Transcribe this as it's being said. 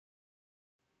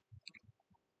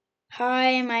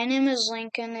Hi, my name is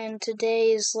Lincoln, and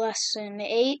today is lesson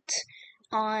 8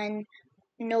 on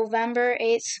November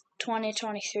 8th,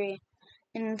 2023.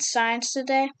 In science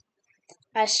today,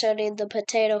 I studied the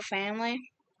potato family,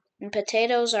 and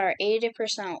potatoes are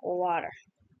 80% water.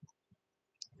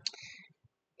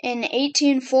 In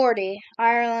 1840,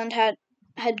 Ireland had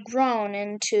grown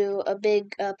into a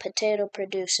big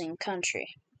potato-producing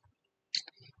country.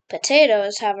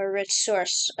 Potatoes have a rich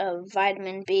source of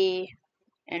vitamin B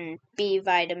and B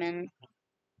vitamin.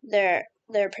 They're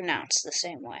pronounced the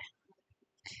same way.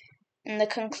 And the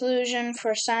conclusion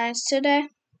for science today,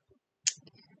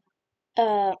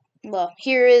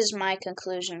 here is my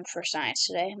conclusion for science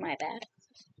today, my bad.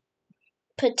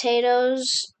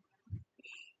 Potatoes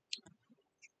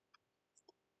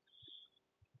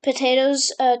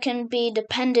can be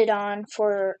depended on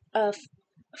for a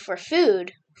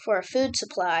food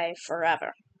supply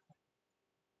forever.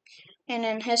 And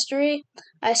in history,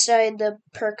 I studied the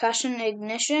percussion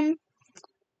ignition,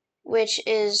 which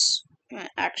is,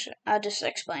 actually, I'll just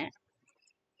explain it.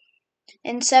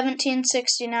 In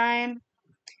 1769,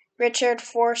 Richard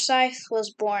Forsyth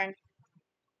was born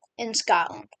in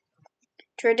Scotland.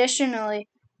 Traditionally,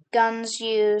 guns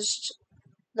used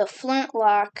the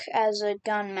flintlock as a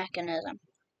gun mechanism.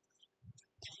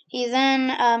 He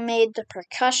then made the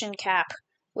percussion cap,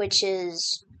 which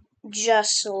is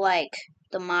just like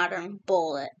the modern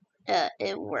bullet.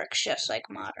 It works just like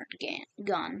modern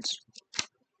guns.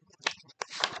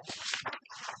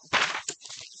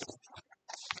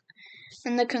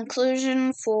 And the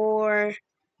conclusion for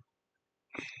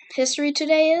history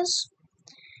today is,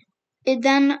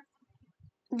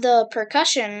 the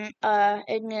percussion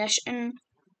ignition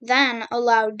then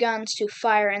allowed guns to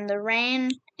fire in the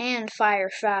rain and fire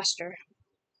faster.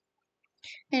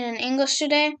 And in English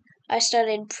today, I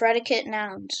studied predicate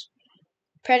nouns.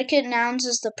 Predicate nouns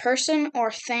is the person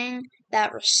or thing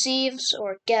that receives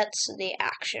or gets the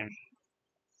action.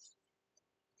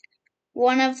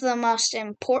 One of the most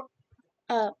important,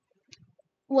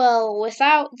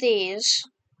 without these,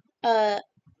 most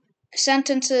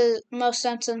sentences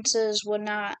would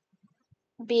not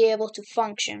be able to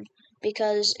function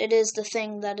because it is the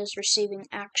thing that is receiving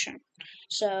action.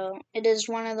 So it is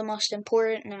one of the most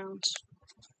important nouns.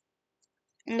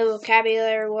 And the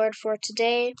vocabulary word for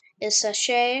today is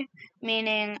sachet,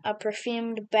 meaning a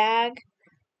perfumed bag.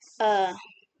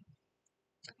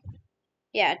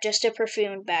 Just a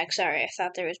perfumed bag. Sorry, I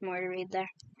thought there was more to read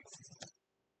there.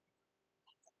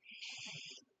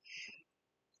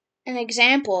 An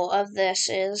example of this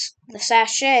is, the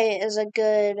sachet is a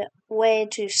good way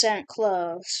to scent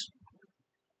clothes.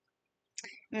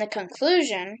 And the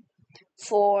conclusion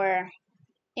for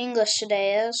English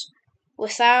today is,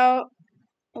 without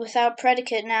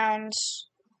predicate nouns,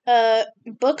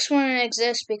 books wouldn't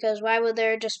exist, because why would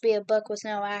there just be a book with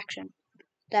no action?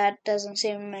 That doesn't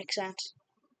seem to make sense.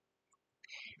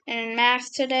 And in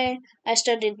math today, I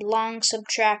studied long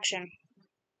subtraction.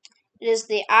 It is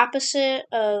the opposite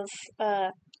of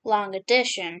long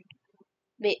addition.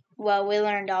 We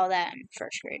learned all that in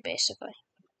first grade, basically.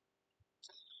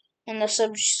 And the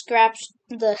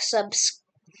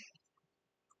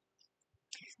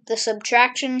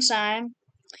subtraction sign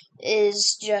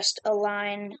is just a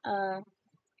line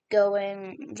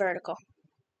going vertical.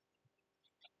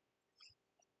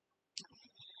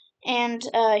 And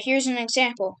here's an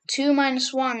example. 2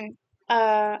 minus 1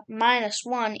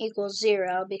 equals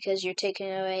 0, because you're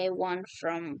taking away 1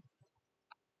 from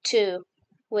 2,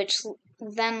 which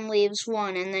then leaves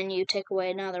 1, and then you take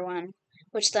away another 1,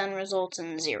 which then results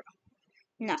in 0.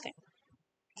 Nothing.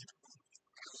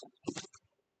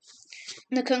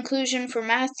 And the conclusion for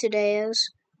math today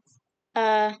is,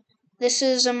 this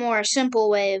is a more simple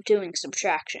way of doing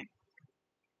subtraction.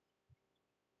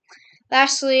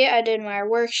 Lastly, I did my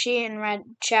worksheet and read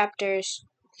chapters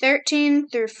 13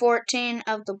 through 14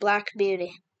 of The Black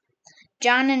Beauty.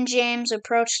 John and James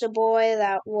approached a boy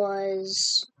that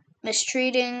was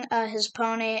mistreating his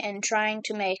pony and trying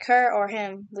to make her or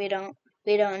him, we don't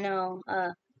know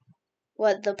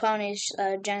what the pony's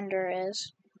gender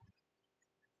is,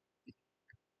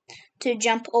 to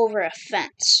jump over a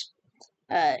fence.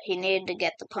 He needed to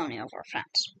get the pony over a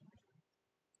fence.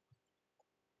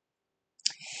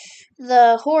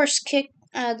 The horse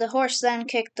then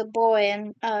kicked the boy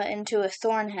into a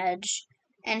thorn hedge,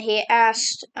 and he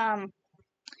asked John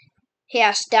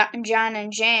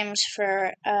and James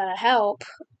for help,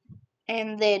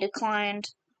 and they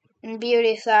declined. And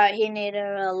Beauty thought he needed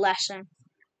a lesson.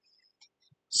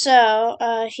 So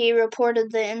he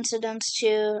reported the incidents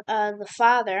to the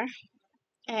father,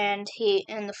 and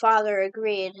the father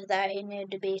agreed that he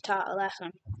needed to be taught a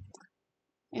lesson.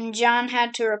 and John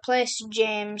had to replace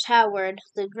James Howard,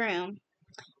 the groom.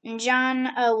 And John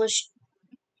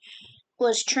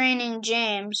was training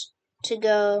James to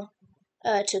go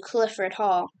to Clifford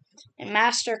Hall, and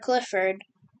Master Clifford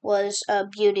was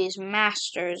Beauty's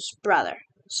master's brother.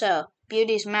 So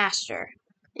Beauty's master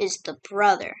is the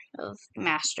brother of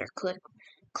Master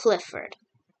Clifford.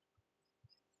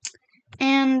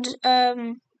 And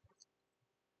okay,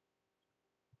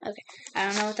 I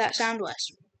don't know what that sound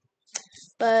was.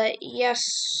 But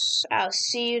yes, I'll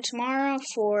see you tomorrow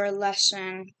for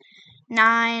lesson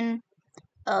 9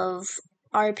 of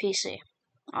RPC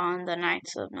on the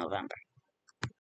 9th of November.